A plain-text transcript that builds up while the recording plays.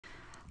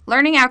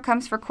Learning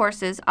outcomes for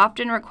courses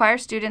often require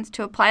students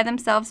to apply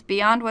themselves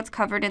beyond what's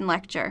covered in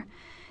lecture.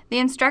 The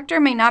instructor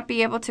may not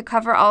be able to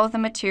cover all of the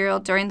material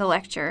during the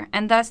lecture,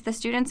 and thus the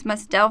students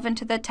must delve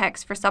into the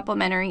text for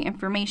supplementary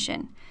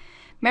information.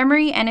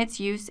 Memory and its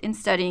use in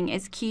studying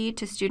is key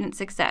to student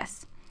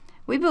success.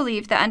 We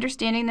believe that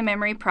understanding the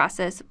memory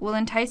process will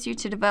entice you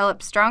to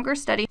develop stronger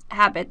study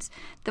habits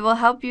that will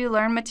help you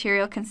learn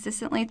material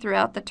consistently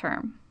throughout the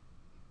term.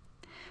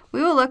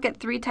 We will look at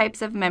 3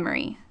 types of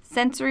memory: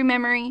 sensory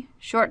memory,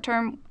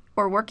 short-term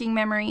or working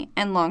memory,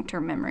 and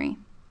long-term memory.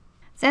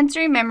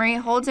 Sensory memory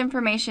holds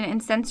information in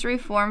sensory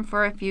form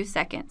for a few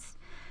seconds.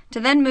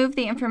 To then move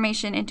the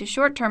information into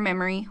short-term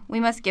memory, we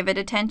must give it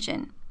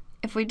attention.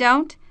 If we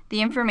don't, the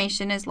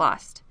information is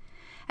lost.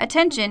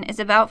 Attention is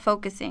about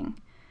focusing.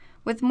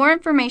 With more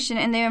information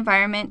in the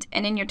environment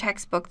and in your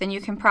textbook than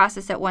you can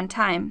process at one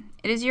time,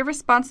 it is your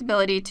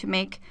responsibility to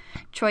make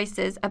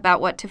choices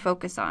about what to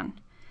focus on.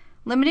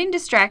 Limiting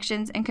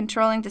distractions and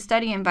controlling the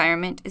study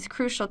environment is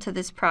crucial to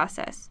this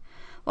process.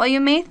 While you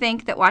may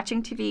think that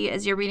watching TV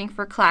as you're reading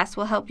for class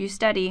will help you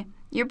study,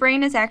 your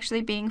brain is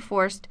actually being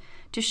forced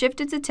to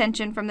shift its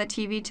attention from the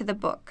TV to the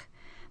book.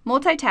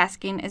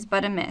 Multitasking is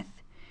but a myth.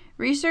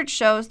 Research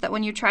shows that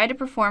when you try to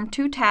perform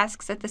 2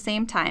 tasks at the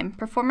same time,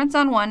 performance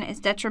on one is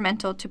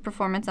detrimental to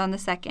performance on the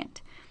second.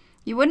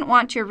 You wouldn't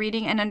want your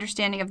reading and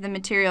understanding of the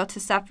material to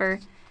suffer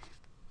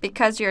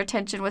because your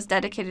attention was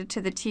dedicated to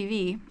the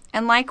TV.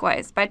 And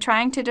likewise, by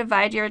trying to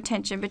divide your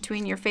attention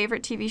between your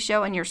favorite TV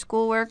show and your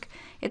schoolwork,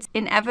 it's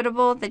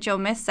inevitable that you'll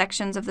miss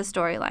sections of the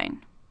storyline.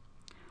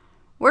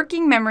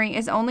 Working memory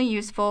is only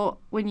useful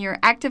when you're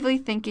actively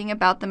thinking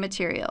about the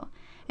material.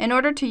 In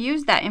order to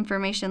use that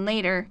information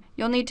later,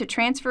 you'll need to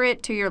transfer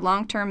it to your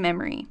long-term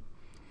memory.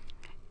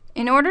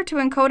 In order to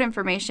encode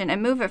information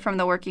and move it from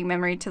the working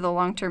memory to the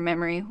long-term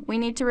memory, we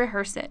need to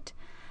rehearse it.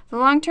 The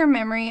long-term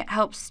memory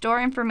helps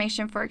store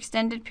information for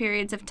extended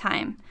periods of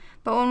time,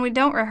 but when we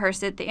don't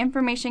rehearse it, the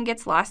information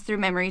gets lost through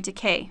memory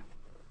decay.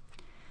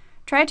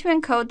 Try to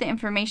encode the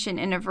information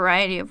in a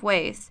variety of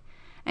ways.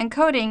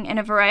 Encoding in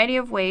a variety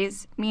of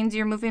ways means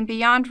you're moving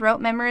beyond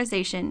rote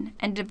memorization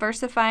and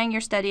diversifying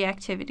your study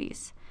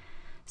activities.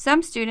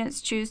 Some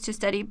students choose to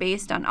study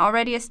based on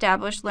already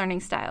established learning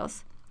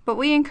styles, but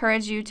we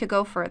encourage you to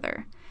go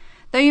further.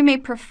 Though you may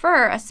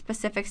prefer a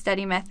specific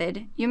study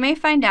method, you may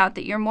find out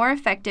that you're more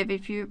effective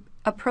if you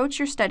approach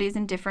your studies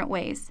in different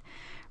ways.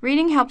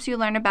 Reading helps you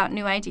learn about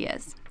new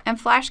ideas, and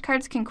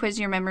flashcards can quiz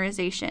your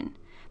memorization.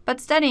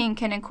 But studying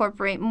can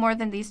incorporate more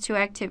than these 2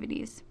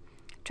 activities.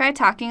 Try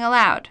talking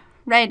aloud,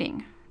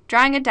 writing,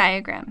 drawing a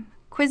diagram,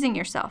 quizzing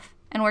yourself,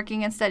 and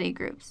working in study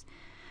groups.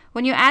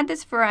 When you add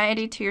this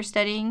variety to your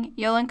studying,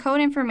 you'll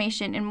encode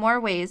information in more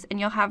ways and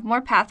you'll have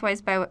more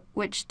pathways by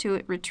which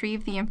to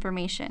retrieve the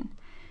information.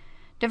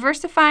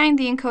 Diversifying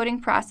the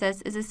encoding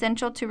process is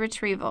essential to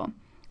retrieval,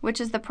 which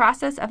is the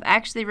process of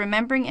actually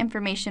remembering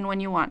information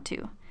when you want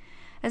to.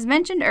 As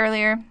mentioned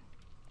earlier,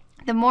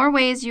 the more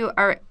ways you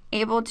are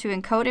able to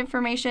encode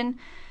information,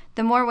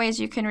 the more ways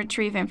you can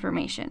retrieve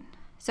information.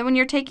 So when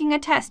you're taking a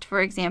test,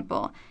 for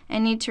example,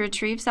 and need to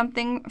retrieve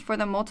something for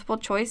the multiple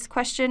choice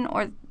question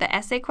or the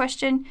essay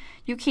question,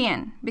 you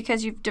can,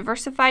 because you've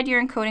diversified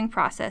your encoding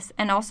process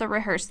and also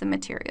rehearsed the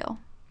material.